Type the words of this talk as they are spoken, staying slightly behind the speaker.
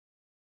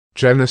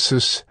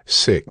Genesis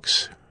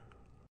 6.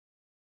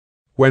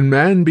 When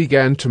man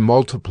began to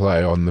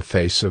multiply on the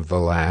face of the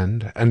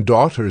land, and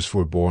daughters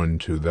were born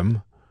to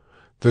them,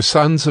 the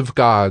sons of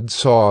God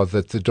saw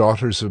that the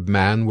daughters of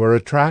man were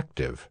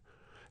attractive,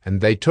 and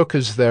they took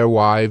as their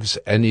wives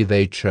any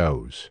they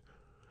chose.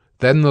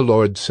 Then the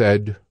Lord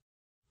said,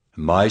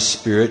 My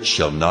spirit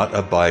shall not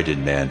abide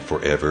in man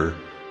forever,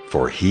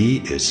 for he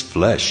is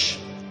flesh.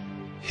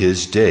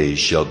 His days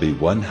shall be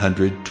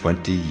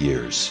 120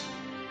 years.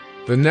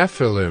 The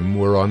Nephilim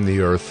were on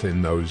the earth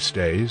in those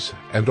days,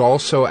 and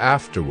also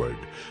afterward,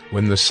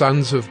 when the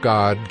sons of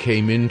God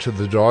came into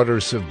the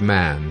daughters of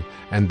man,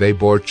 and they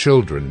bore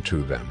children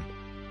to them.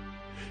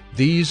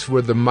 These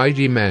were the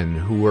mighty men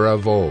who were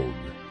of old,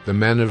 the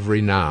men of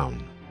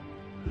renown.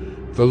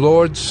 The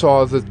Lord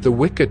saw that the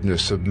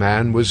wickedness of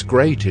man was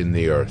great in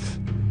the earth,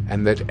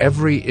 and that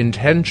every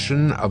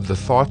intention of the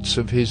thoughts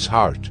of his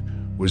heart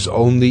was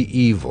only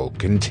evil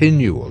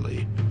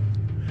continually.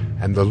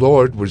 And the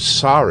Lord was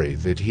sorry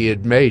that he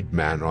had made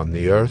man on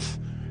the earth,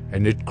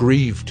 and it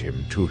grieved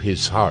him to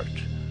his heart.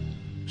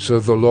 So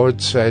the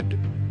Lord said,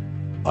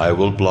 I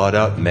will blot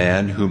out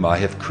man whom I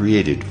have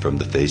created from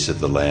the face of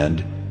the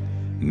land,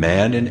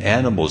 man and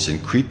animals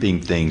and creeping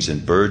things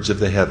and birds of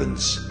the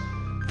heavens,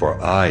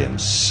 for I am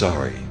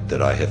sorry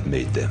that I have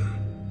made them.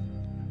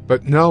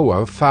 But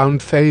Noah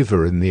found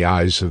favor in the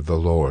eyes of the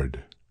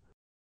Lord.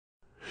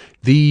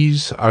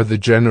 These are the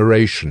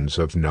generations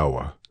of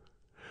Noah.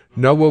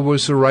 Noah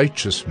was a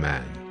righteous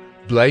man,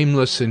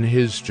 blameless in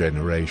his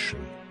generation.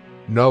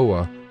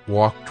 Noah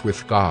walked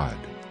with God.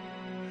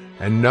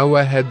 And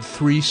Noah had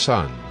 3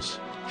 sons,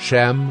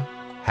 Shem,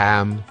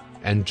 Ham,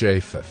 and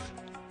Japheth.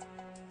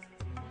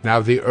 Now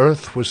the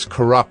earth was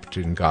corrupt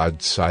in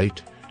God's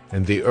sight,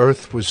 and the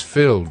earth was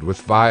filled with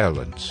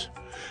violence.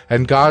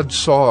 And God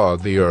saw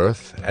the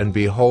earth, and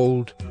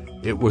behold,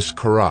 it was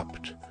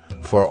corrupt,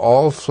 for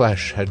all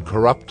flesh had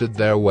corrupted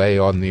their way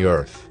on the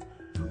earth.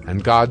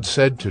 And God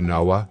said to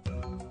Noah,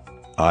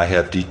 I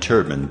have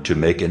determined to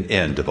make an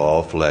end of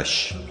all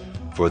flesh,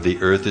 for the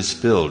earth is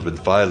filled with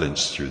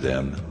violence through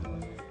them.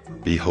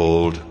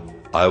 Behold,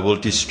 I will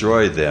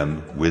destroy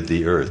them with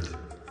the earth.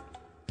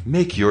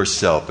 Make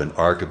yourself an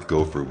ark of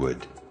gopher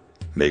wood.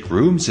 Make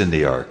rooms in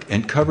the ark,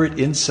 and cover it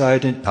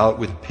inside and out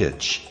with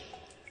pitch.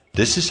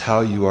 This is how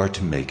you are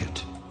to make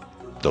it.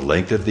 The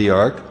length of the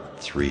ark,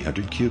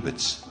 300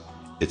 cubits.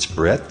 Its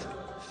breadth,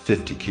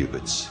 50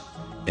 cubits.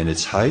 And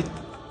its height,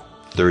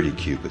 30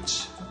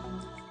 cubits.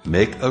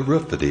 Make a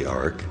roof for the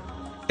ark,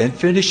 and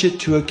finish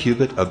it to a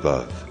cubit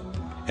above,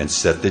 and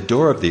set the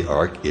door of the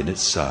ark in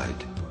its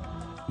side.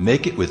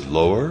 Make it with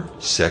lower,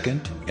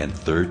 second, and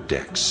third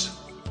decks.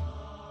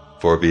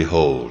 For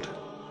behold,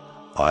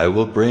 I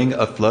will bring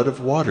a flood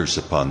of waters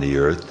upon the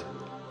earth,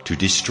 to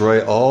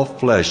destroy all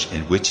flesh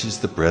in which is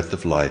the breath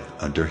of life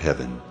under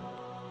heaven.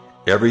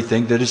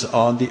 Everything that is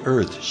on the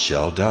earth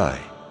shall die.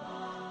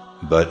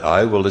 But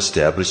I will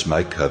establish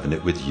my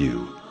covenant with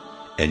you,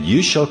 and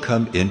you shall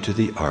come into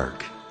the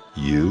ark,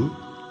 you,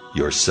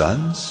 your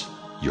sons,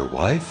 your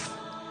wife,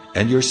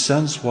 and your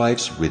sons'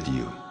 wives with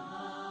you.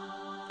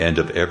 And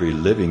of every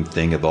living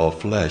thing of all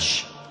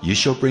flesh, you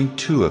shall bring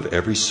 2 of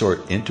every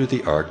sort into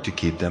the ark to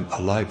keep them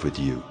alive with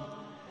you.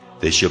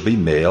 They shall be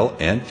male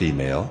and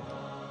female,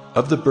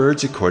 of the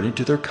birds according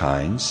to their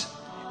kinds,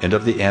 and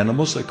of the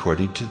animals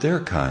according to their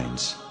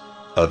kinds,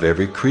 of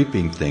every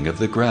creeping thing of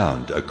the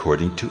ground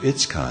according to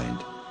its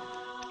kind.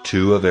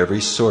 2 of every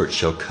sort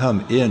shall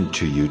come in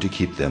to you to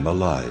keep them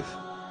alive.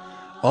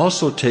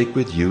 Also take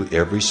with you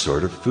every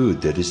sort of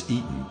food that is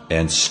eaten,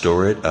 and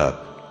store it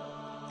up.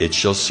 It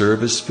shall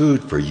serve as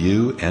food for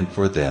you and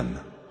for them.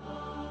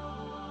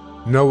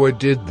 Noah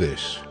did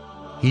this.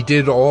 He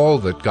did all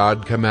that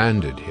God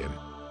commanded him.